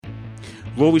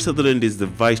Rory Sutherland is the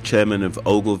vice chairman of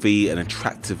Ogilvy, an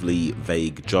attractively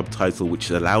vague job title which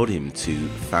allowed him to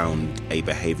found a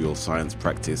behavioural science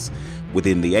practice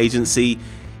within the agency.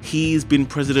 He's been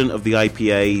president of the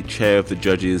IPA, chair of the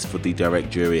judges for the direct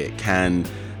jury at Cannes,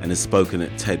 and has spoken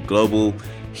at TED Global.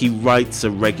 He writes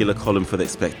a regular column for The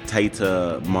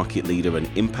Spectator, Market Leader and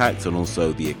Impact, and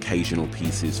also the occasional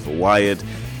pieces for Wired.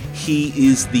 He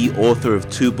is the author of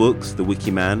 2 books, The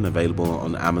Wiki Man, available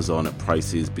on Amazon at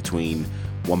prices between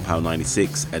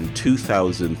 £1.96 and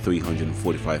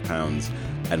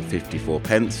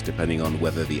 £2,345.54, depending on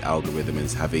whether the algorithm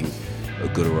is having a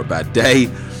good or a bad day.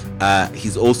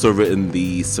 He's also written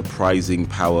The Surprising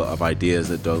Power of Ideas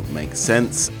That Don't Make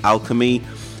Sense, Alchemy.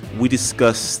 We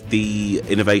discuss the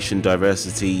innovation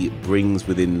diversity brings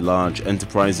within large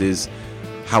enterprises,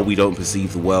 how we don't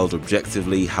perceive the world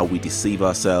objectively, how we deceive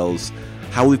ourselves,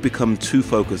 how we've become too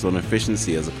focused on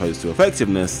efficiency as opposed to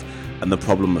effectiveness, and the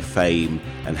problem of fame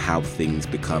and how things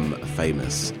become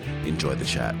famous. Enjoy the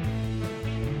chat.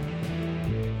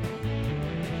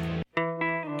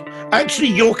 Actually,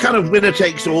 your kind of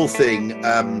winner-takes-all thing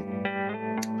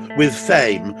with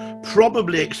fame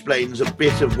probably explains a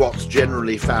bit of what's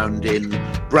generally found in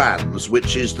brands,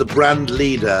 which is the brand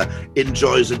leader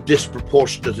enjoys a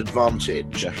disproportionate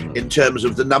advantage in terms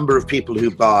of the number of people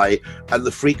who buy and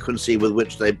the frequency with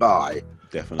which they buy.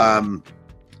 Definitely.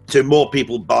 So more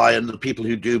people buy, and the people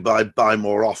who do buy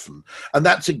more often. And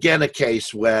that's again a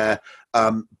case where,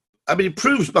 it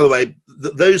proves, by the way,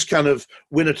 that those kind of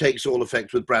winner-takes-all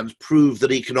effects with brands prove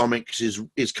that economics is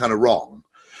kind of wrong.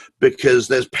 Because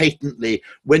there's patently,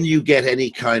 when you get any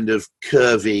kind of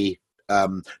curvy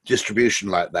distribution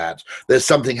like that, there's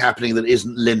something happening that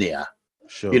isn't linear.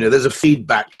 Sure. You know, there's a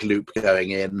feedback loop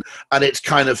going in, and it's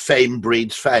kind of fame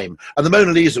breeds fame. And the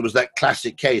Mona Lisa was that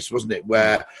classic case, wasn't it?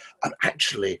 Where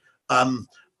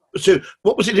so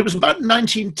what was it? It was about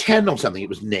 1910 or something. It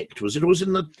was nicked. Was it? It was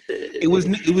in the. It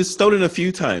was stolen a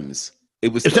few times.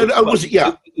 It was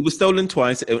stolen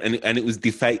twice, and it was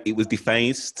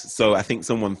defaced. So I think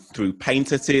someone threw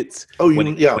paint at it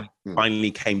when it finally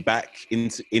came back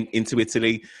into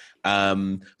Italy.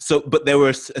 But there were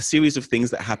a series of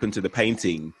things that happened to the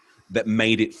painting that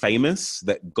made it famous,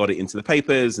 that got it into the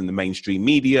papers and the mainstream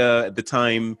media at the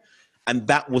time, and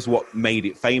that was what made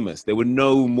it famous. There were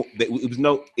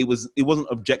it wasn't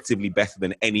objectively better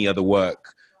than any other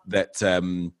work that.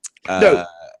 Da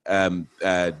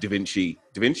Vinci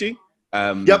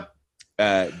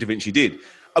did.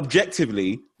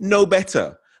 Objectively, no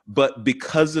better. But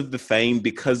because of the fame,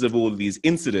 because of all of these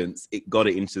incidents, it got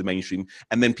it into the mainstream.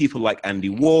 And then people like Andy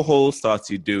Warhol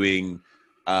started doing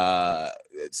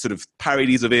sort of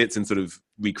parodies of it and sort of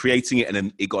recreating it. And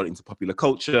then it got into popular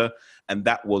culture. And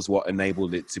that was what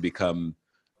enabled it to become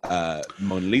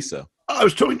Mona Lisa. I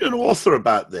was talking to an author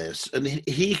about this, and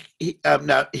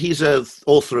now he's an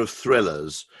author of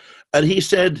thrillers, and he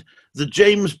said the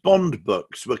James Bond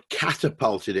books were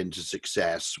catapulted into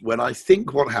success when I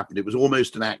think what happened, it was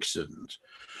almost an accident.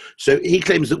 So he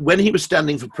claims that when he was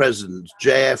standing for president,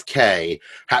 JFK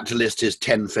had to list his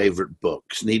 10 favorite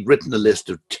books, and he'd written a list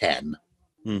of 10.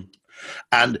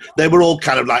 And they were all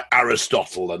kind of like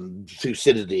Aristotle and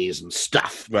Thucydides and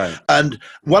stuff. Right. And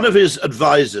one of his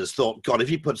advisors thought, God, if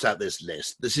he puts out this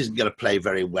list, this isn't going to play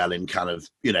very well in kind of,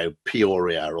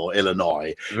 Peoria or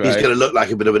Illinois. Right. He's going to look like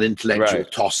a bit of an intellectual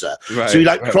tosser. Right. So he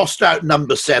crossed out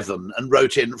number 7 and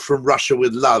wrote in From Russia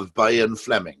with Love by Ian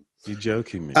Fleming. You're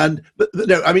joking me. But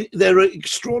no, I mean, there are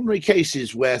extraordinary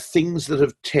cases where things that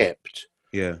have tipped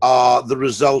are the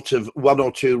result of one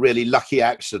or two really lucky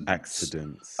accidents.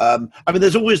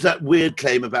 There's always that weird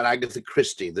claim about Agatha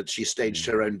Christie that she staged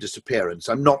her own disappearance.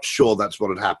 I'm not sure that's what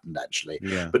had happened, actually.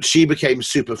 Yeah. But she became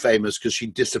super famous because she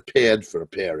disappeared for a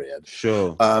period.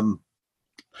 Sure. And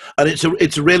it's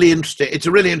a really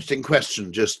interesting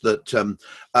question. Just that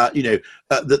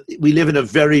that we live in a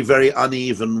very, very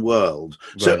uneven world.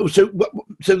 Right. So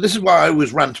this is why I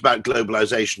always rant about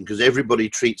globalization, because everybody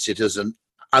treats it as an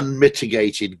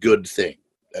unmitigated good thing.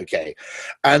 Okay.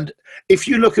 And if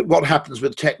you look at what happens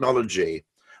with technology,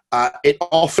 it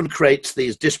often creates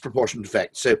these disproportionate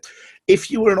effects. So if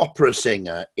you were an opera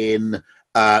singer in,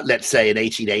 let's say in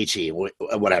 1880 or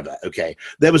whatever, okay,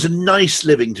 there was a nice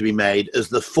living to be made as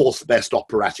the 4th best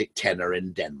operatic tenor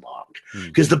in Denmark,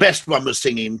 because the best one was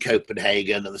singing in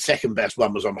Copenhagen and the second best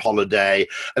one was on holiday.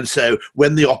 And so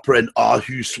when the opera in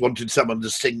Aarhus wanted someone to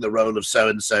sing the role of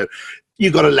so-and-so, you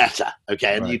got a letter,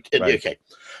 okay? Okay.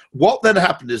 What then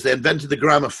happened is they invented the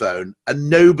gramophone,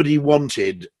 and nobody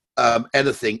wanted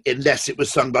anything unless it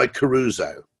was sung by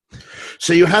Caruso.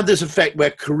 So you had this effect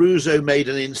where Caruso made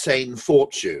an insane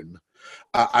fortune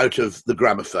out of the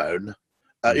gramophone,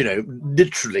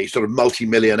 literally sort of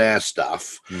multi-millionaire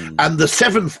stuff. And the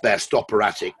seventh best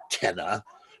operatic tenor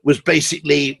was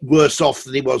basically worse off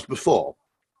than he was before.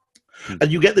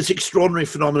 And you get this extraordinary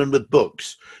phenomenon with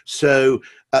books. So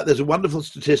there's a wonderful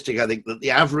statistic, I think, that the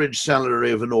average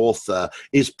salary of an author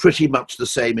is pretty much the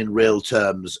same in real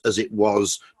terms as it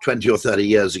was 20 or 30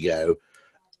 years ago,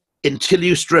 until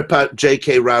you strip out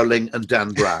J.K. Rowling and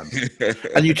Dan Brown.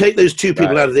 And you take those two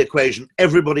people out of the equation,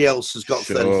 everybody else has got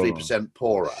 33%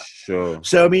 poorer.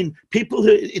 So, I mean,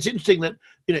 it's interesting that,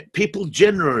 people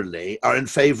generally are in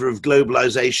favor of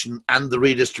globalization and the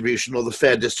redistribution or the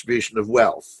fair distribution of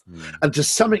wealth. And to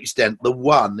some extent, the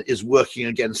one is working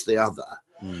against the other.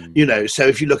 So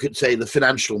if you look at, say, the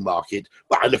financial market,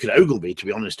 well, I look at Ogilvy, to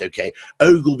be honest,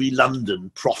 Ogilvy London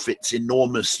profits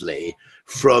enormously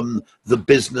from the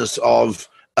business of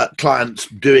clients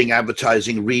doing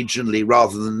advertising regionally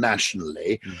rather than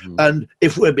nationally. And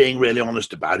if we're being really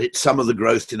honest about it, some of the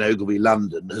growth in Ogilvy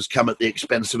London has come at the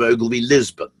expense of Ogilvy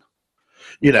Lisbon.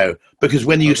 Because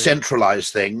when you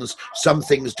centralize things, some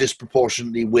things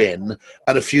disproportionately win,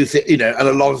 and and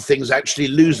a lot of things actually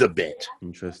lose a bit.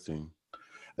 Interesting.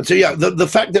 And so, the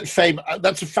fact that fame,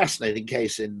 that's a fascinating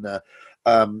case in the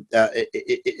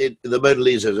Mona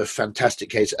Lisa is a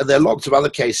fantastic case. And there are lots of other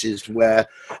cases where,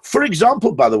 for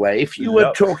example, by the way, if you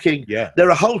were talking, there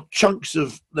are whole chunks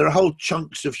of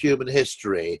human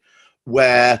history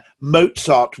where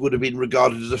Mozart would have been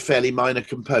regarded as a fairly minor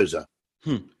composer.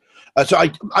 So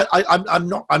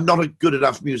I'm not a good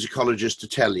enough musicologist to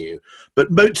tell you,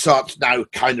 but Mozart's now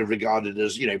kind of regarded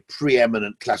as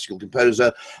preeminent classical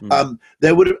composer.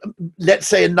 There would have, let's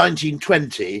say in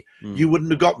 1920, you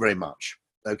wouldn't have got very much.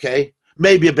 Okay,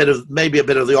 maybe a bit of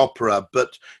the opera,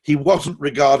 but he wasn't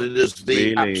regarded as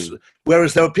the absolute.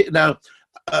 Whereas there were now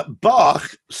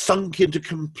Bach sunk into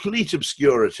complete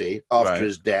obscurity after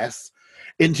his death,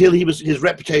 until his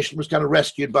reputation was kind of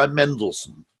rescued by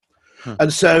Mendelssohn,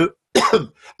 and so.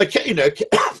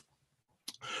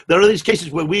 There are these cases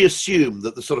where we assume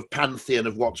that the sort of pantheon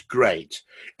of what's great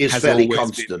is fairly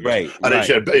constant,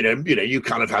 and you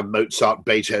kind of have Mozart,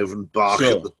 Beethoven, Bach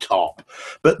at the top,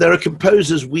 but there are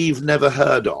composers we've never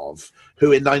heard of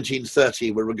who in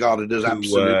 1930 were regarded as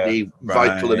absolutely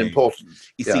vital and important.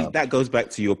 You see, that goes back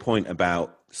to your point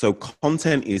about, so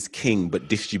content is king, but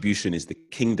distribution is the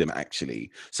kingdom,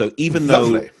 actually. So even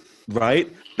though...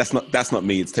 Right, that's not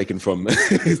me. It's taken from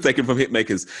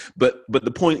hitmakers. But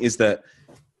the point is that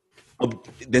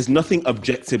there's nothing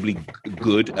objectively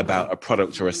good about a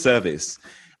product or a service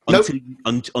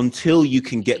until you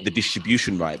can get the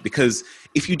distribution right. Because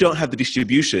if you don't have the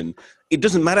distribution, it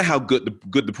doesn't matter how good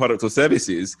the product or service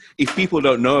is. If people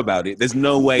don't know about it, there's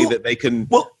no way that they can.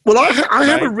 I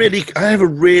have a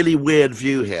really weird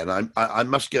view here, and I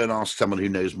must go and ask someone who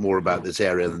knows more about this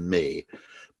area than me.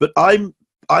 But I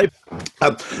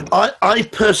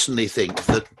personally think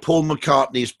that Paul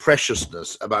McCartney's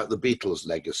preciousness about the Beatles'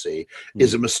 legacy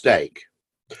is a mistake,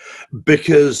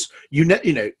 because in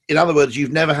other words,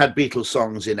 you've never had Beatles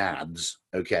songs in ads.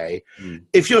 Okay,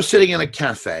 if you're sitting in a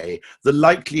cafe, the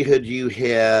likelihood you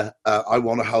hear "I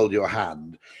Want to Hold Your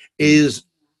Hand" is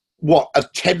a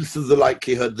tenth of the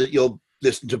likelihood that you'll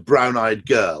listen to "Brown Eyed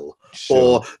Girl"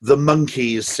 or the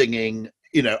Monkees singing.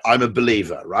 I'm a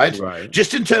Believer, right?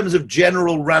 Just in terms of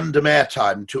general random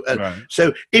airtime.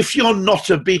 So if you're not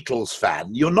a Beatles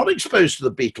fan, you're not exposed to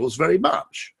the Beatles very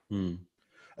much.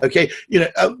 Okay,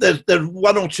 there's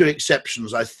one or two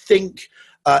exceptions. I think,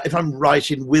 if I'm right,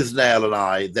 in Withnail and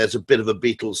I, there's a bit of a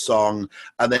Beatles song,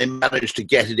 and they managed to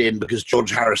get it in because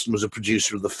George Harrison was a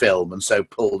producer of the film and so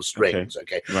pulled strings.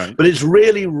 Okay. But it's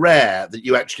really rare that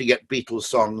you actually get Beatles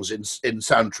songs in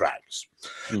soundtracks.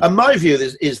 And my view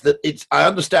is that I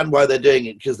understand why they're doing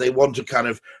it, because they want to kind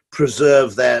of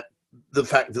preserve the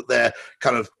fact that they're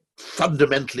kind of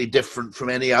fundamentally different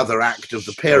from any other act of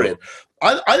the period.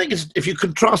 I think if you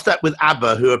contrast that with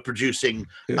ABBA, who are producing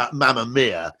Mamma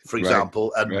Mia, for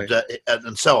example,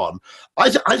 and so on,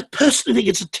 I personally think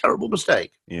it's a terrible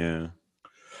mistake. Yeah.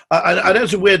 I know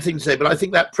it's a weird thing to say, but I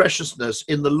think that preciousness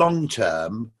in the long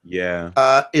term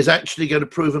is actually going to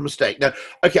prove a mistake. Now,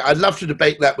 okay, I'd love to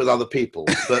debate that with other people,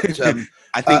 but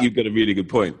I think you've got a really good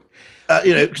point.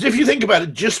 Because if you think about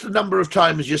it, just the number of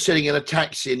times you're sitting in a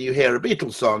taxi and you hear a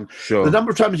Beatles song, the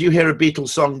number of times you hear a Beatles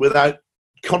song without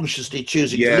consciously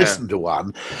choosing to listen to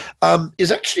one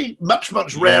is actually much,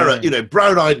 much rarer.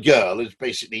 Brown Eyed Girl is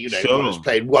basically, one that's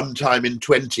played one time in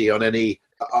 20 on any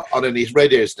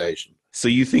radio station. So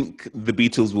you think the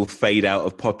Beatles will fade out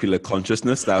of popular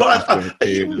consciousness after a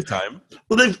period of time?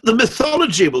 Well, the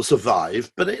mythology will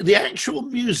survive, but the actual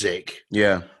music,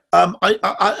 You've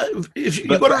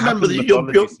got to remember that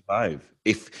you're survive?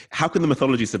 How can the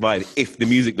mythology survive if the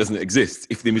music doesn't exist?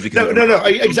 If the music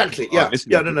exactly,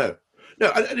 no,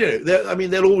 I mean,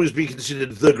 they'll always be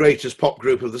considered the greatest pop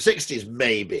group of the '60s,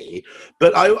 maybe.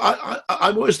 But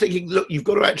I'm always thinking, look, you've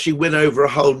got to actually win over a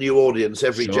whole new audience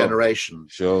every generation.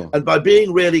 Sure. And by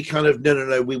being really kind of,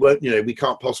 no, we won't, we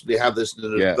can't possibly have this in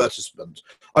an advertisement.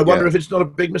 I wonder if it's not a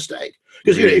big mistake.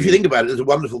 Because, if you think about it, there's a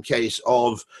wonderful case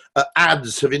of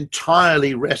ads have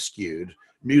entirely rescued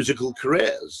musical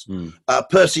careers.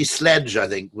 Percy Sledge, I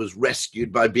think, was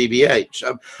rescued by BBH.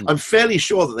 I'm fairly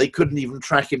sure that they couldn't even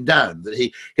track him down,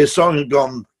 that his song had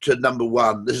gone to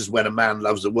 #1. This is When a Man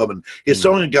Loves a Woman. His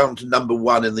song had gone to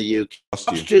 #1 in the UK.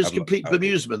 Much to his complete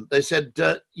bemusement, they said,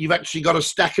 you've actually got a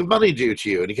stack of money due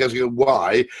to you. And he goes,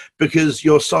 why? Because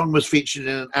your song was featured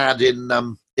in an ad in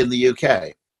the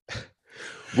UK.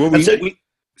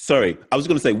 Sorry, I was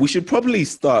going to say we should probably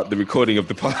start the recording of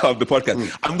the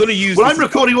podcast. I'm going to use. Well, I'm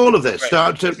recording all of this.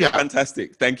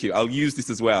 Fantastic, thank you. I'll use this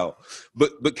as well.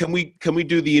 But can we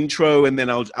do the intro and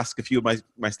then I'll ask a few of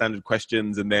my standard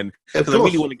questions and then because I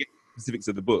really want to get specifics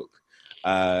of the book,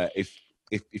 if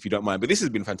you don't mind. But this has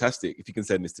been fantastic. If you can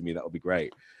send this to me, that would be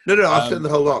great. No, I'll send the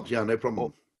whole lot. Yeah, no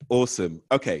problem. Awesome.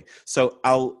 Okay, so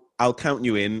I'll count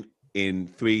you in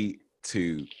 3,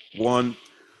 2, 1.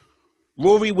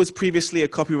 Rory was previously a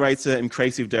copywriter and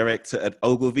creative director at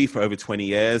Ogilvy for over 20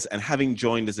 years, and having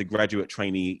joined as a graduate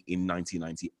trainee in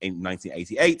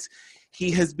 1988,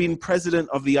 he has been president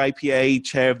of the IPA,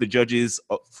 chair of the judges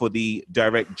for the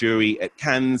direct jury at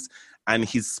Cannes, and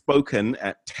he's spoken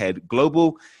at TED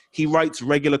Global. He writes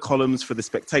regular columns for The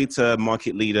Spectator,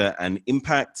 Market Leader, and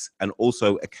Impact, and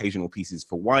also occasional pieces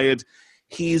for Wired.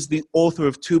 He is the author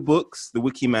of 2 books, The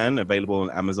Wiki Man, available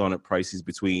on Amazon at prices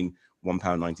between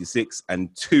 £1.96 and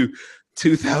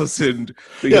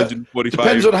 £2,345.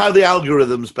 Depends on how the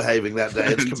algorithm's behaving that day.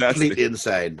 It's completely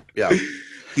insane. Yeah.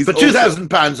 For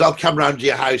 £2,000, I'll come round to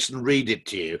your house and read it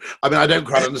to you. I mean, I don't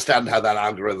quite understand how that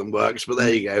algorithm works, but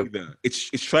there you go. It's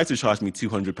tried to charge me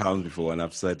 £200 before, and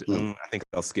I've said, I think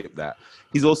I'll skip that.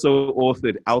 He's also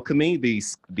authored Alchemy, the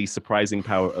surprising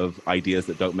power of ideas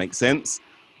that don't make sense.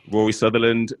 Rory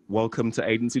Sutherland, welcome to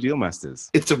Agency Deal Masters.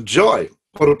 It's a joy.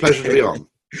 What a pleasure to be on.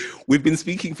 We've been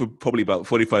speaking for probably about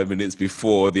 45 minutes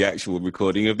before the actual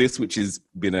recording of this, which has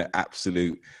been an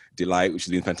absolute delight, which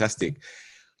has been fantastic.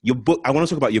 Your book, I want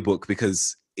to talk about your book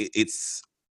because it's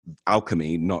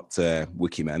Alchemy, not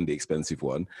Wikiman, the expensive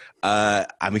one.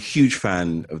 I'm a huge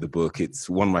fan of the book. It's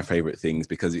one of my favorite things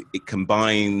because it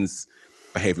combines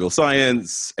behavioral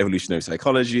science, evolutionary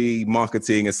psychology,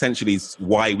 marketing, essentially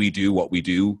why we do what we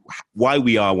do, why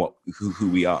we are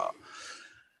who we are.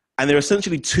 And there are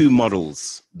essentially 2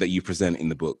 models that you present in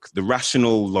the book. The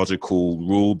rational, logical,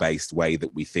 rule-based way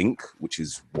that we think, which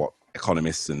is what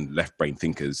economists and left-brain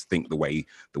thinkers think the way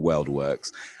the world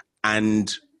works,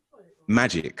 and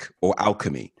magic or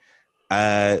alchemy.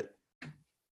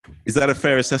 Is that a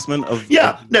fair assessment of...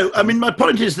 Yeah, no, I mean, my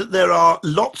point is that there are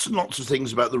lots and lots of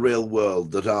things about the real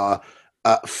world that are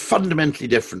fundamentally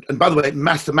different, and by the way,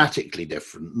 mathematically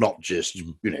different, not just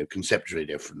conceptually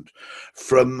different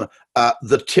from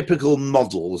the typical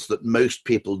models that most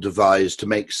people devise to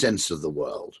make sense of the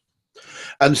world.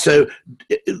 And so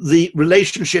the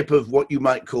relationship of what you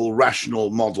might call rational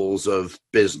models of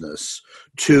business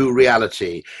to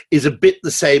reality is a bit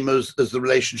the same as the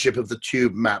relationship of the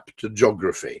tube map to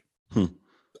geography.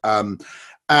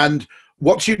 And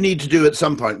what you need to do at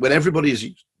some point, when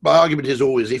my argument is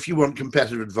always, if you want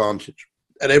competitive advantage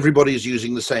and everybody is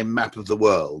using the same map of the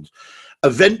world,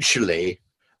 eventually,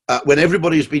 when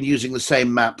everybody's been using the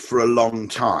same map for a long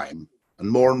time, and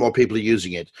more people are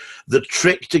using it, the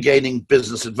trick to gaining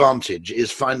business advantage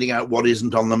is finding out what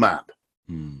isn't on the map.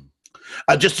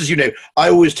 Just as you know, I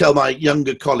always tell my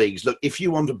younger colleagues, look, if you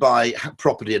want to buy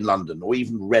property in London or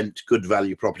even rent good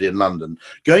value property in London,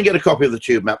 go and get a copy of the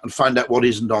tube map and find out what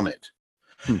isn't on it.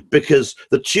 Because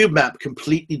the tube map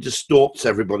completely distorts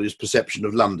everybody's perception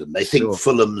of London. They think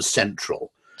Fulham's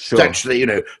central. Sure. It's actually,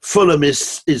 Fulham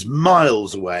is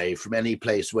miles away from any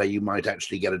place where you might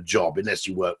actually get a job, unless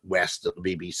you work west at the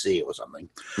BBC or something.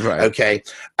 Right. Okay.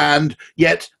 And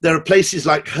yet there are places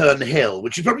like Herne Hill,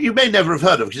 which you may never have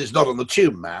heard of because it's not on the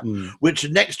tube map, which are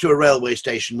next to a railway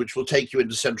station, which will take you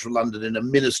into central London in a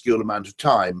minuscule amount of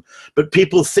time. But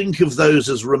people think of those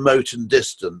as remote and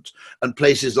distant, and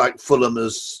places like Fulham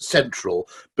as central,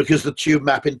 because the tube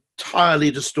map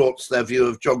entirely distorts their view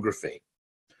of geography.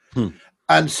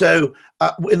 And so,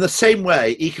 in the same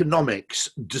way, economics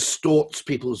distorts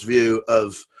people's view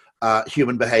of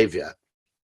human behavior.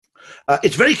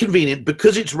 It's very convenient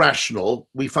because it's rational.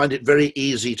 We find it very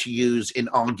easy to use in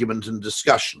argument and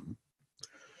discussion.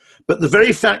 But the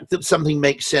very fact that something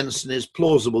makes sense and is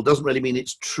plausible doesn't really mean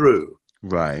it's true.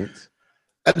 Right.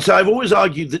 And so I've always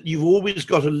argued that you've always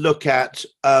got to look at,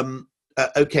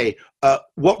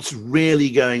 what's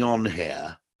really going on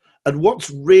here? And what's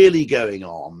really going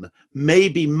on may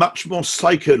be much more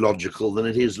psychological than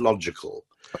it is logical.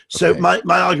 So my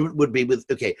argument would be with,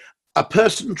 a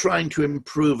person trying to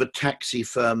improve a taxi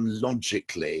firm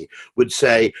logically would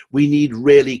say, we need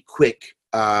really quick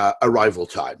arrival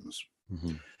times.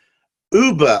 Mm-hmm.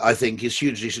 Uber, I think, is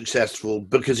hugely successful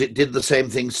because it did the same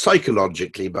thing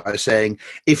psychologically by saying,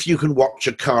 if you can watch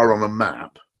a car on a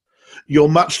map, you're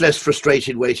much less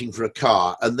frustrated waiting for a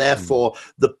car, and therefore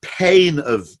the pain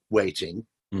of waiting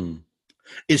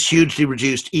is hugely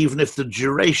reduced, even if the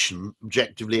duration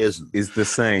objectively isn't. Is the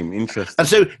same. Interesting. And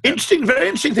so, very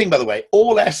interesting thing, by the way,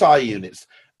 all SI units,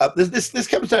 this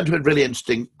comes down to a really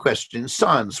interesting question in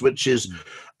science, which is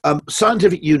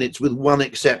scientific units, with one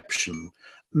exception,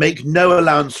 make no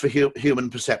allowance for human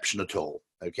perception at all,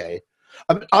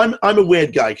 I'm a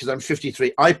weird guy because I'm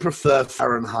 53. I prefer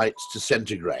Fahrenheit to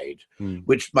centigrade,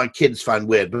 which my kids find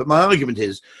weird. But my argument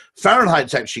is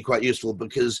Fahrenheit's actually quite useful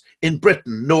because in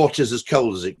Britain, 0 is as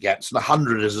cold as it gets and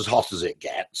 100 is as hot as it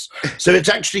gets. So it's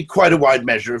actually quite a wide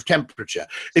measure of temperature.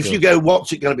 If you go,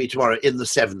 what's it going to be tomorrow in the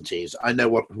 70s? I know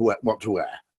what to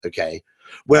wear,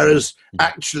 Whereas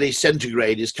actually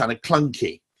centigrade is kind of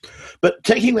clunky. But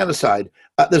taking that aside,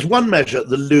 there's one measure,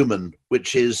 the lumen,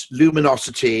 which is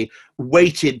luminosity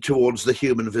weighted towards the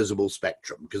human visible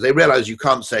spectrum, because they realize you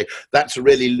can't say that's a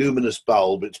really luminous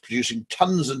bulb, it's producing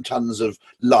tons and tons of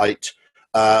light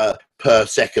per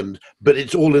second, but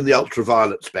it's all in the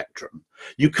ultraviolet spectrum.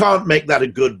 You can't make that a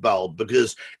good bulb,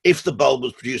 because if the bulb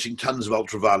was producing tons of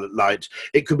ultraviolet light,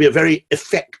 it could be a very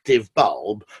effective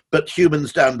bulb, but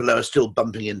humans down below are still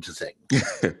bumping into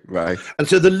things. Right. And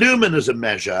so the lumen as a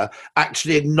measure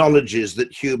actually acknowledges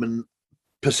that human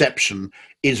perception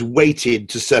is weighted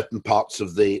to certain parts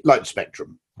of the light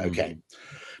spectrum.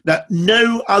 Now,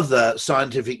 no other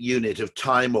scientific unit of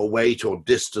time or weight or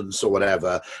distance or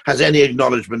whatever has any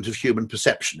acknowledgement of human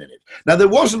perception in it. Now, there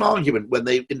was an argument when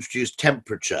they introduced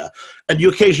temperature, and you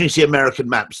occasionally see American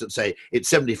maps that say it's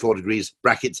 74 degrees,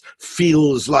 brackets,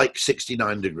 feels like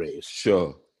 69 degrees.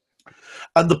 Sure.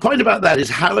 And the point about that is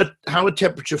how a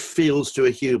temperature feels to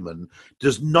a human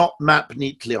does not map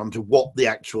neatly onto what the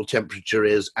actual temperature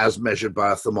is as measured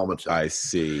by a thermometer. I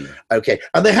see.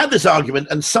 And they had this argument,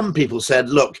 and some people said,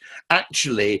 look,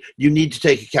 actually, you need to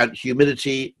take account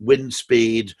humidity, wind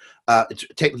speed.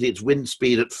 Technically, it's wind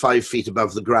speed at 5 feet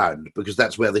above the ground, because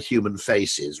that's where the human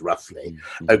face is, roughly.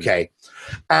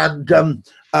 And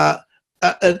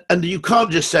you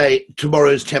can't just say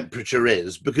tomorrow's temperature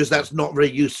is, because that's not very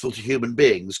useful to human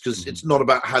beings, because it's not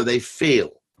about how they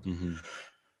feel.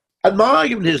 And my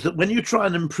argument is that when you try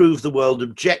and improve the world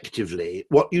objectively,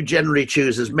 what you generally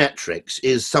choose as metrics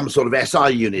is some sort of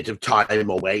SI unit of time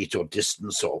or weight or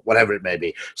distance or whatever it may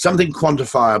be, something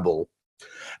quantifiable.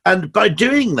 And by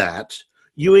doing that,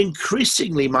 you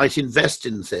increasingly might invest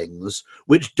in things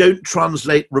which don't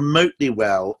translate remotely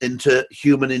well into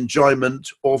human enjoyment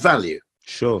or value.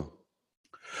 Sure.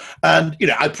 And,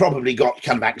 I probably got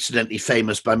kind of accidentally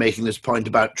famous by making this point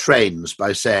about trains,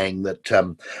 by saying that,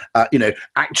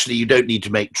 actually you don't need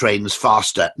to make trains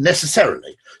faster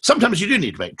necessarily. Sometimes you do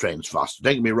need to make trains faster,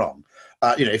 don't get me wrong.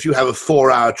 If you have a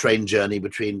 4-hour train journey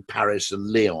between Paris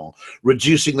and Lyon,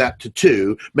 reducing that to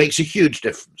 2 makes a huge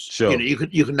difference. Sure. You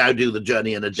can now do the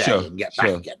journey in a day and get back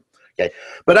again.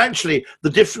 But actually,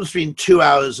 the difference between 2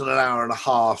 hours and an hour and a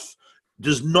half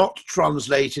does not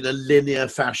translate in a linear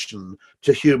fashion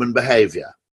to human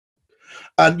behavior.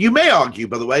 And you may argue,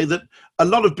 by the way, that a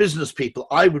lot of business people,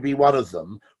 I would be one of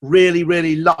them, really,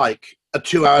 really like a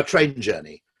 2-hour train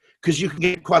journey, because you can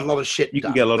get quite a lot of shit done. You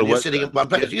can get a lot of work done. Sitting in one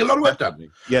place. You get a lot of work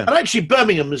done. Yeah. And actually,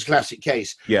 Birmingham is a classic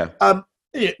case. Yeah.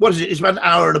 What is it? It's about an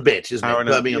hour and a bit, isn't it?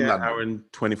 Birmingham, London. Hour and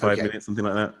 25 minutes, something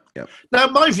like that. Yeah. Now,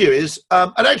 my view is,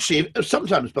 and actually,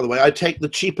 sometimes, by the way, I take the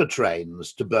cheaper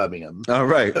trains to Birmingham. Oh,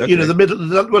 right. Okay. The middle,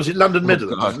 was it London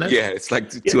Midland, isn't it? Yeah, it's like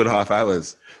 2.5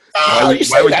 hours.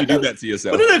 Why would you do that to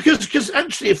yourself? Well, no, because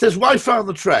actually, if there's Wi-Fi on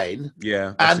the train,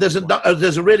 and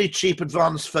there's a really cheap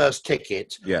advance first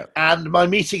ticket, and my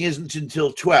meeting isn't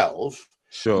until 12.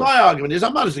 Sure. My argument is I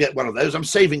might as well get one of those. I'm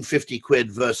saving 50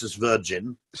 quid versus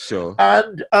Virgin. Sure.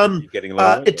 And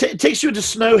it takes you into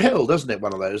Snow Hill, doesn't it?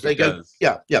 One of those. They go,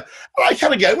 yeah. And I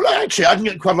kind of go, well, actually, I can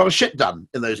get quite a lot of shit done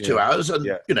in those 2 hours. And,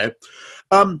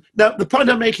 now the point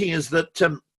I'm making is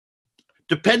that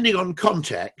depending on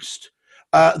context,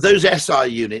 those SI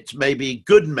units may be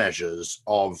good measures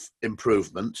of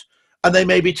improvement, and they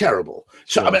may be terrible.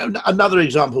 So, Sure. I mean, another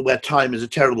example where time is a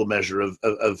terrible measure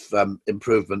of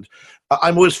improvement.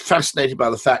 I'm always fascinated by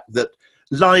the fact that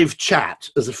live chat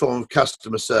as a form of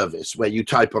customer service, where you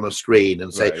type on a screen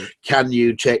and say, Right. "Can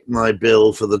you check my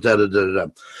bill for the da da da da?"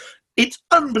 It's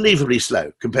unbelievably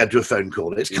slow compared to a phone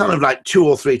call. It's kind of like 2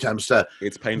 or 3 times slower.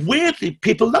 It's painful. Weirdly,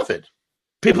 people love it.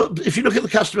 People, if you look at the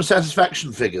customer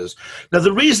satisfaction figures, now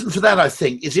the reason for that, I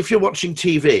think, is if you're watching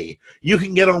TV, you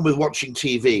can get on with watching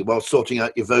TV while sorting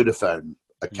out your Vodafone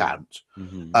account,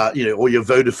 or your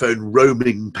Vodafone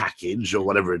roaming package or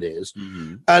whatever it is,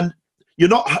 and you're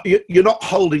not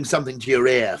holding something to your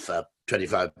ear for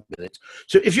 25 minutes.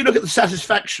 So if you look at the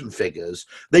satisfaction figures,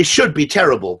 they should be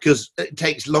terrible because it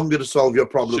takes longer to solve your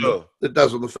problem than it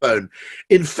does on the phone.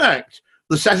 In fact,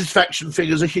 the satisfaction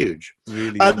figures are huge.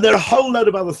 Really? And there are a whole load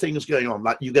of other things going on,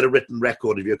 like you get a written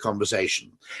record of your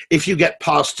conversation. If you get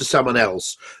passed to someone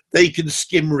else, they can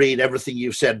skim read everything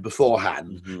you've said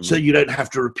beforehand, so you don't have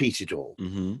to repeat it all.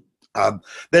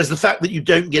 There's the fact that you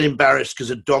don't get embarrassed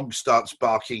because a dog starts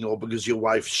barking or because your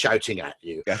wife's shouting at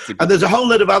you. And there's a whole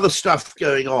load of other stuff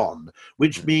going on,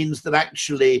 which means that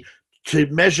actually to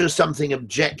measure something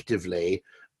objectively,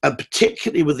 and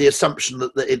particularly with the assumption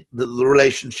that the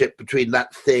relationship between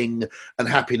that thing and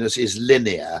happiness is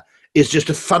linear, is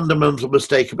just a fundamental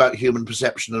mistake about human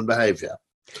perception and behavior.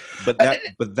 But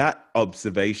that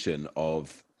observation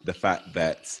of the fact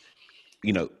that,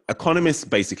 economists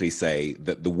basically say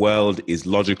that the world is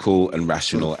logical and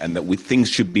rational, and that things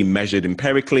should be measured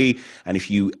empirically. And if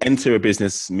you enter a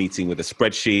business meeting with a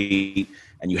spreadsheet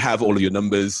and you have all of your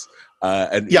numbers,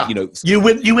 you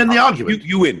win the argument.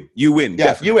 You win.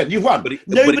 Yeah, you win. You've won.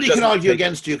 Nobody can argue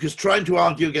against you, because trying to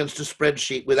argue against a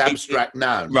spreadsheet with abstract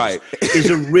nouns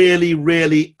is a really,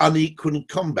 really unequal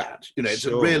combat. It's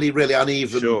a really, really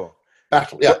uneven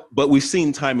battle. Yeah. But we've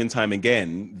seen time and time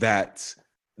again that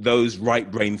those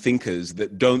right brain thinkers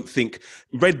that don't think,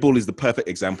 Red Bull is the perfect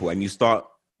example, and you start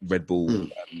Red Bull.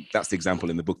 That's the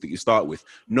example in the book that you start with.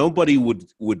 Nobody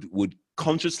would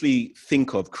consciously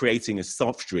think of creating a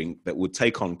soft drink that would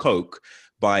take on Coke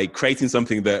by creating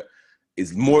something that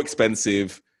is more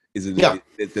expensive.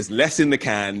 There's less in the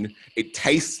can. It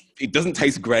doesn't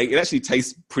taste great. It actually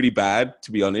tastes pretty bad,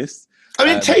 to be honest. I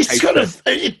mean, it tastes kind of.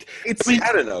 I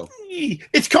don't know.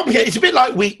 It's complicated. It's a bit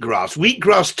like wheatgrass.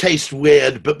 Wheatgrass tastes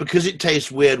weird, but because it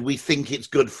tastes weird, we think it's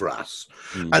good for us.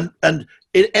 And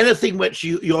in anything which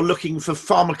you're looking for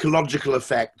pharmacological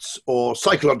effects or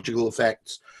psychological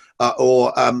effects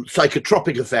or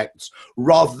psychotropic effects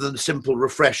rather than simple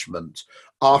refreshment,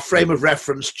 our frame of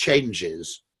reference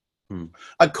changes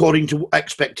according to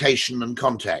expectation and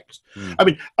context. I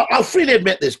mean, I'll freely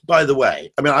admit this, by the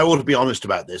way. I mean, I ought to be honest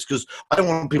about this, because I don't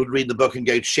want people to read the book and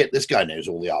go, shit, this guy knows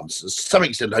all the answers. To some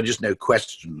extent, I just know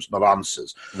questions, not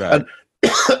answers. Right. And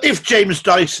if James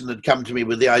Dyson had come to me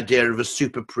with the idea of a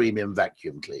super premium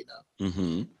vacuum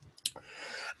cleaner,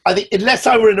 I think, unless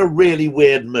I were in a really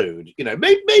weird mood,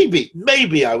 maybe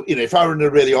if I were in a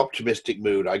really optimistic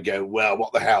mood, I'd go, well,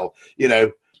 what the hell,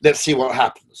 let's see what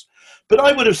happens. But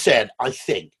I would have said, I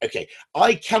think, okay,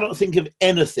 I cannot think of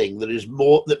anything that is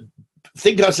more,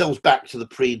 think ourselves back to the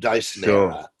pre-Dyson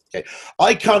era. Okay.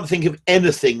 I can't think of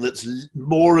anything that's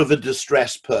more of a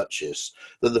distress purchase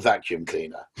than the vacuum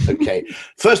cleaner. Okay.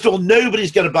 First of all,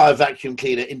 nobody's going to buy a vacuum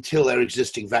cleaner until their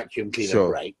existing vacuum cleaner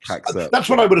breaks. That's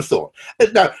what I would have thought.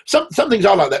 Now, some things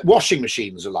are like that. Washing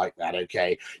machines are like that.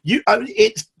 Okay.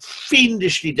 It's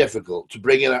fiendishly difficult to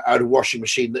bring out a washing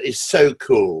machine that is so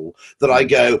cool that I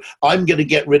go, I'm going to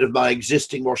get rid of my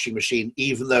existing washing machine,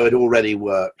 even though it already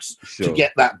works, to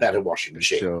get that better washing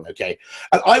machine. Okay.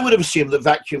 And I would have assumed that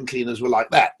vacuum cleaners were like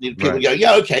that. People go,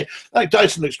 yeah, okay, like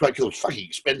Dyson looks quite cool, it's fucking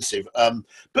expensive,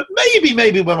 but maybe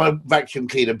when my vacuum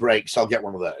cleaner breaks, I'll get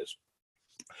one of those.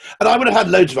 And I would have had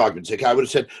loads of arguments. Okay, I would have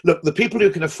said, look, the people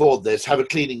who can afford this have a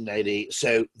cleaning lady,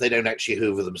 so they don't actually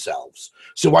hoover themselves.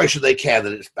 So why should they care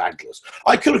that it's bagless?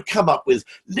 I could have come up with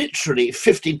literally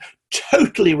 15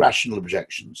 totally rational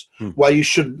objections why you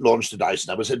shouldn't launch the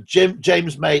Dyson. I would have said,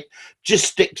 James, mate, just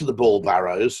stick to the ball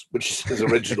barrows, which is his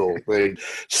original thing.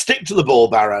 Stick to the ball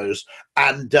barrows,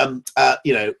 and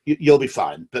you'll be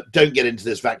fine. But don't get into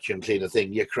this vacuum cleaner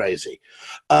thing. You're crazy.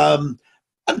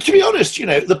 And to be honest,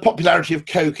 the popularity of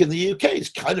Coke in the UK is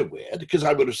kind of weird, because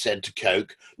I would have said to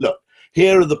Coke, look,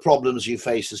 here are the problems you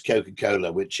face as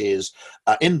Coca-Cola, which is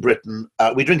in Britain,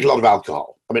 we drink a lot of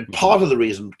alcohol. I mean, part of the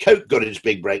reason Coke got its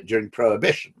big break during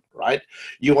Prohibition, right?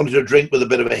 You wanted a drink with a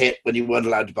bit of a hit when you weren't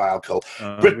allowed to buy alcohol.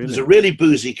 Britain's Really? a really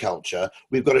boozy culture.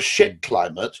 We've got a shit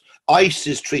climate. Ice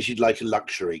is treated like a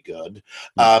luxury good.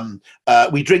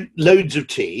 We drink loads of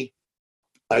tea.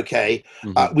 Okay,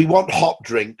 we want hot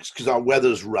drinks because our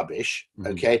weather's rubbish.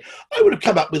 Okay, I would have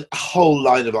come up with a whole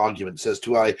line of arguments as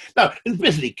to why. Now,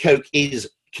 admittedly, Coke is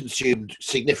consumed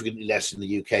significantly less in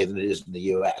the UK than it is in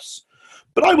the US.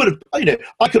 But I would have,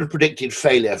 I could have predicted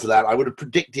failure for that. I would have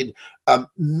predicted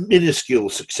minuscule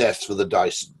success for the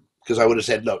Dyson, because I would have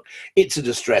said, look, it's a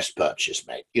distressed purchase,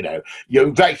 mate.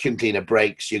 Your vacuum cleaner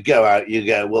breaks, you go out, you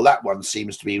go, well, that one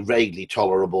seems to be vaguely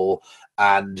tolerable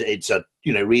and it's a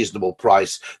reasonable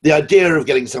price. The idea of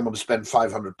getting someone to spend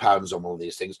 £500 on all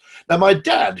these things. Now, my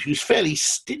dad, who's fairly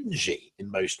stingy in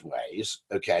most ways,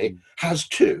 okay, has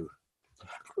two.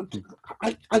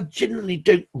 I genuinely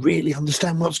don't really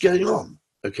understand what's going on.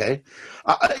 Okay,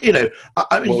 I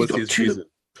mean, what was his reason?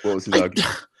 What was his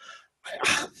argument?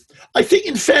 I think,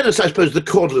 in fairness, I suppose the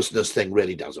cordlessness thing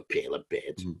really does appeal a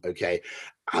bit. Okay,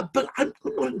 but I'm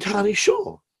not entirely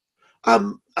sure. I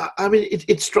mean,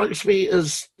 it strikes me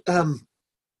as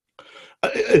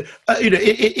it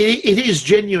is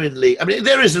genuinely. I mean,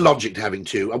 there is a logic to having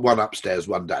two, one upstairs,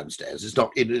 one downstairs. It's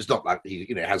not like he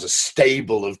has a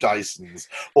stable of Dysons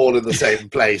all in the same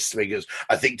place. Because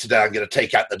I think today I'm going to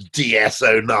take out the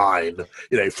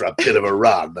DS09, for a bit of a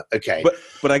run. Okay,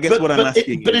 but I guess what I'm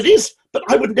asking, but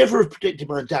I would never have predicted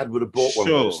my dad would have bought one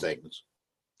of those things.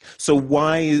 So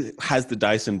why has the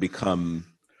Dyson become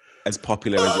as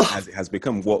popular as it has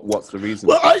become? What's the reason?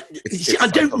 Well, I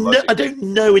don't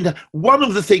know. One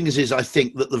of the things is, I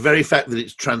think that the very fact that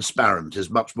it's transparent is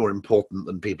much more important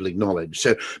than people acknowledge.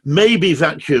 So maybe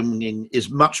vacuuming is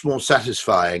much more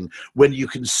satisfying when you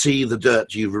can see the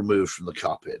dirt you've removed from the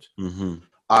carpet.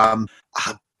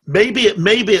 Maybe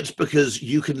it's because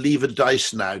you can leave a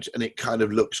Dyson out and it kind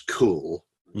of looks cool,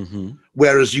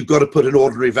 whereas you've got to put an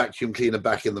ordinary vacuum cleaner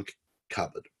back in the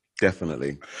cupboard.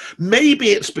 Definitely. Maybe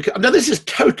it's because, now this is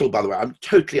total, by the way, I'm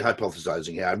totally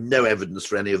hypothesizing here. I have no evidence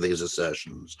for any of these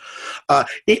assertions.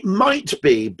 It might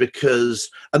be because,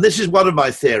 and this is one of my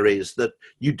theories, that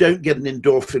you don't get an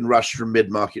endorphin rush from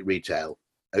mid-market retail.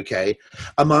 Okay.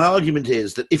 And my argument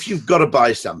is that if you've got to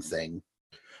buy something,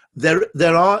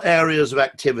 there are areas of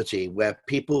activity where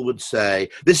people would say,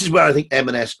 this is where I think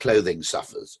M&S clothing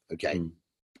suffers. Okay.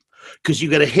 Because you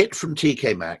get a hit from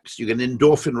TK Maxx, you get an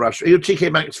endorphin rush. Are you a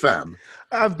TK Maxx fan?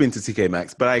 I've been to TK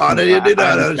Maxx, but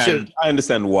I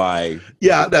understand why.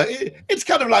 Yeah, no, it's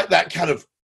kind of like that kind of,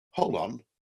 hold on,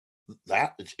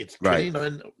 it's 29.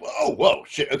 Right. Oh, whoa,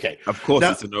 shit, okay. Of course,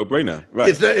 now, it's a no-brainer, right?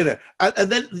 It's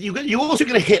and then you also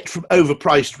get a hit from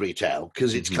overpriced retail,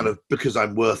 because it's kind of because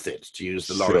I'm worth it, to use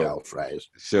the L'Oreal phrase.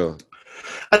 Sure.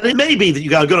 And it may be that you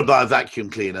go, I've got to buy a vacuum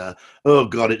cleaner. Oh,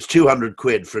 God, it's 200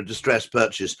 quid for a distressed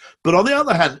purchase. But on the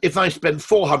other hand, if I spend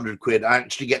 400 quid, I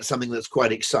actually get something that's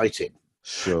quite exciting.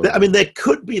 Sure. I mean, there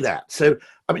could be that. So,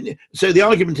 I mean, so the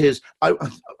argument is, I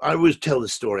always tell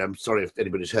this story. I'm sorry if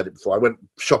anybody's heard it before. I went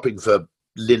shopping for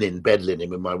bed linen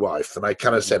with my wife, and I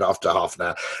kind of said after half an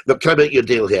hour, look, can I make you a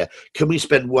deal here? Can we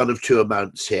spend one of two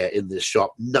amounts here in this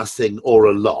shop? Nothing or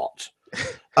a lot.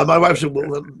 And my wife said, well,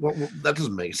 that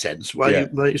doesn't make sense. Why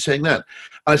are you saying that?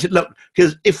 And I said, look,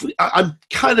 because I'm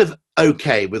kind of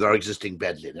okay with our existing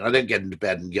bed linen. I don't get into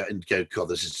bed and go, God,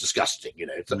 this is disgusting.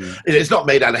 It's not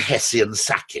made out of Hessian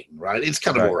sacking, right? It's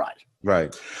kind of all right.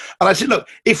 Right. And I said, look,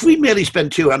 if we merely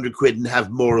spend 200 quid and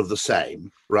have more of the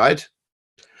same, right?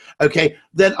 Okay,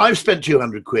 then I've spent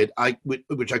 200 quid,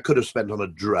 which I could have spent on a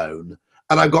drone.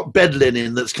 And I've got bed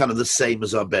linen that's kind of the same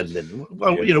as our bed linen.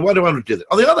 Well, why do I want to do that?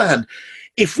 On the other hand,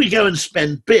 if we go and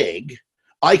spend big,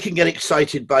 I can get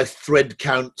excited by thread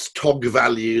counts, tog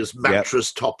values,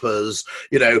 mattress toppers.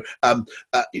 I don't know. I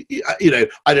mean,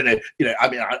 I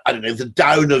don't know, the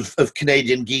down of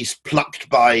Canadian geese plucked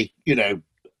by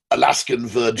Alaskan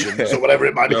virgins or whatever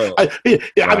it might be. I mean,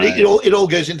 it all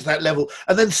goes into that level,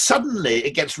 and then suddenly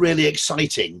it gets really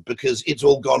exciting because it's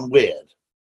all gone weird.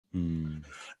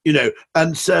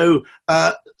 And so,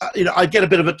 I get a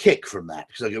bit of a kick from that,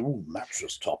 because I go, ooh,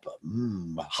 mattress topper,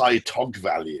 high tog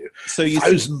value, so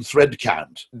 1,000 thread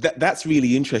count. That's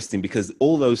really interesting, because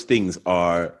all those things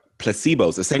are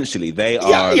placebos, essentially. They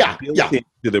are built into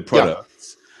the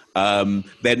products.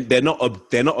 They're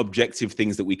not objective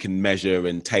things that we can measure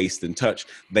and taste and touch.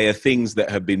 They are things that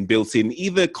have been built in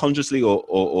either consciously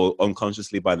or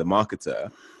unconsciously by the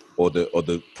marketer or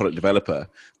the product developer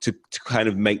to kind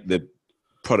of make the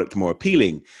product more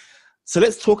appealing. So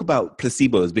let's talk about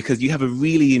placebos, because you have a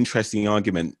really interesting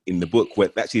argument in the book where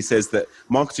it actually says that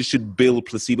marketers should bill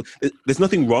placebo. There's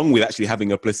nothing wrong with actually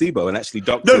having a placebo, and actually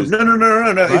doctors... No.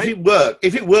 Right?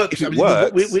 If it works,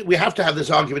 we have to have this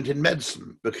argument in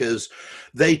medicine, because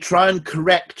they try and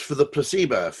correct for the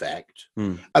placebo effect.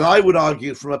 And I would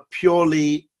argue from a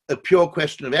pure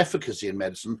question of efficacy in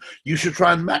medicine, you should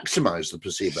try and maximize the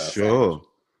placebo effect.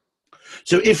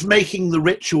 So if making the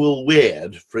ritual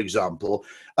weird, for example,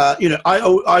 I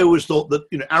always thought that,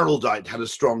 araldite had a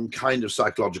strong kind of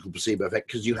psychological placebo effect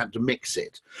because you had to mix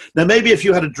it. Now, maybe if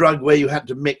you had a drug where you had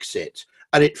to mix it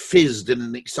and it fizzed in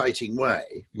an exciting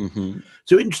way.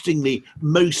 So interestingly,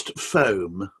 most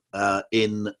foam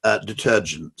in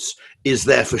detergents is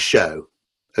there for show.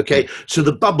 Okay, so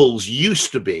the bubbles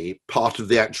used to be part of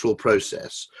the actual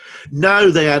process. Now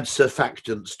they add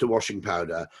surfactants to washing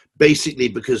powder, basically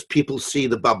because people see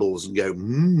the bubbles and go,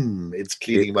 it's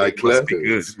cleaning my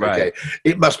clothes. Right. Okay,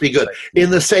 it must be good. In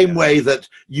the same way that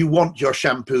you want your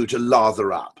shampoo to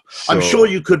lather up. Sure. I'm sure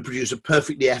you could produce a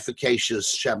perfectly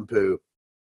efficacious shampoo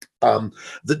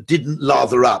that didn't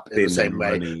lather up in the same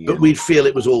way, but we'd feel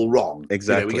it was all wrong.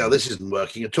 Exactly. We go, this isn't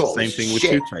working at all. Same thing with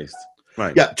toothpaste.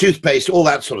 Right. Yeah, toothpaste, all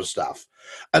that sort of stuff.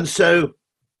 And so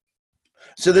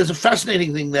there's a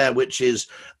fascinating thing there, which is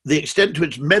the extent to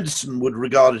which medicine would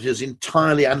regard it as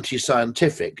entirely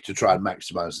anti-scientific to try and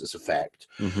maximize this effect.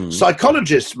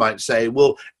 Psychologists might say,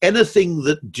 well, anything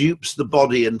that dupes the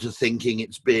body into thinking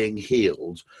it's being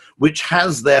healed, which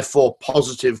has therefore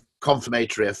positive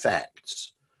confirmatory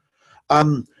effects,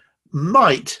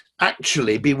 might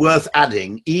actually be worth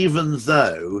adding, even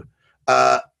though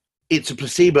it's a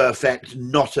placebo effect,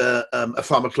 not a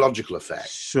pharmacological effect.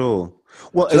 Sure.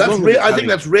 Well, so I think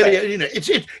that's really, it's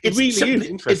really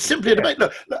simply a debate.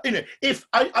 Look, if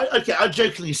I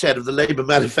jokingly said of the Labour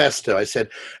manifesto, I said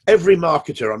every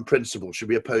marketer on principle should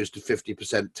be opposed to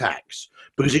 50% tax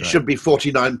because it should be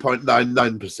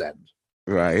 49.99%.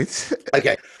 Right.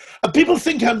 Okay. And people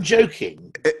think I'm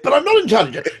joking, but I'm not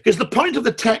entirely joking, because the point of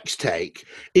the tax take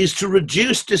is to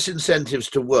reduce disincentives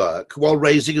to work while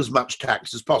raising as much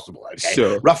tax as possible, okay?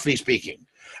 Sure. Roughly speaking.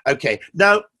 Okay,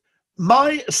 now,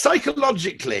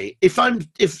 psychologically, if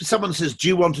someone says, do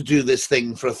you want to do this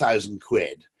thing for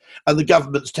 £1,000 and the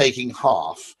government's taking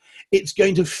half, it's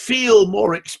going to feel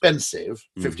more expensive,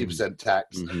 50%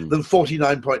 tax, than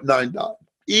 49.99,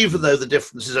 even though the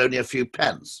difference is only a few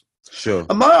pence. Sure.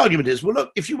 And my argument is, well,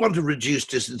 look, if you want to reduce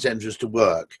disincentives to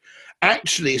work,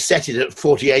 actually set it at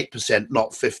 48%,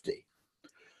 not 50.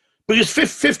 Because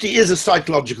 50 is a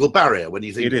psychological barrier when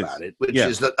you think about it, which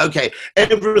is that, okay,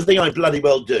 everything I bloody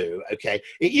well do, okay,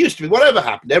 it used to be, whatever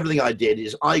happened, everything I did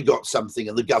is I got something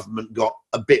and the government got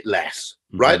a bit less,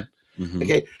 right?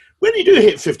 Okay, when you do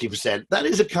hit 50%, that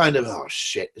is a kind of, oh,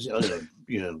 shit,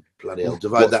 bloody hell,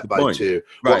 divide that by 2.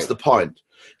 Right. What's the point?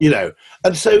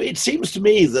 And so it seems to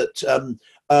me that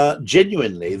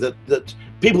genuinely that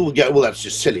people will go, well, that's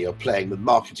just silly, you're playing with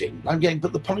marketing. I'm going,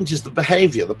 but the point is the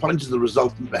behavior. The point is the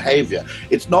resultant behavior.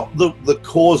 It's not the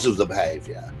cause of the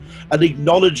behavior. And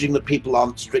acknowledging that people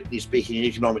aren't, strictly speaking,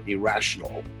 economically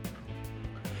rational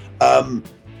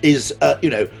is,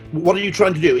 what are you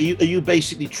trying to do? Are you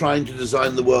basically trying to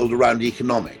design the world around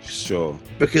economics? Sure.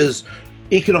 Because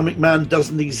economic man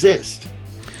doesn't exist.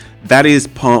 That is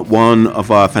part 1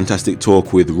 of our fantastic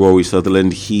talk with Rory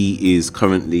Sutherland. He is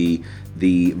currently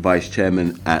the vice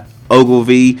chairman at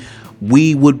Ogilvy.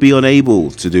 We would be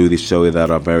unable to do this show without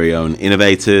our very own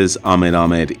innovators.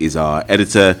 Ahmed is our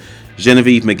editor.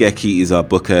 Genevieve Magecki is our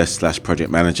booker / project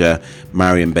manager.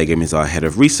 Mariam Begum is our head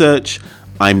of research.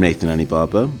 I'm Nathan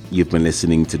Anibaba. You've been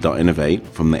listening to Innovate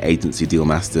from the Agency Deal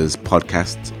Masters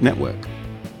podcast network.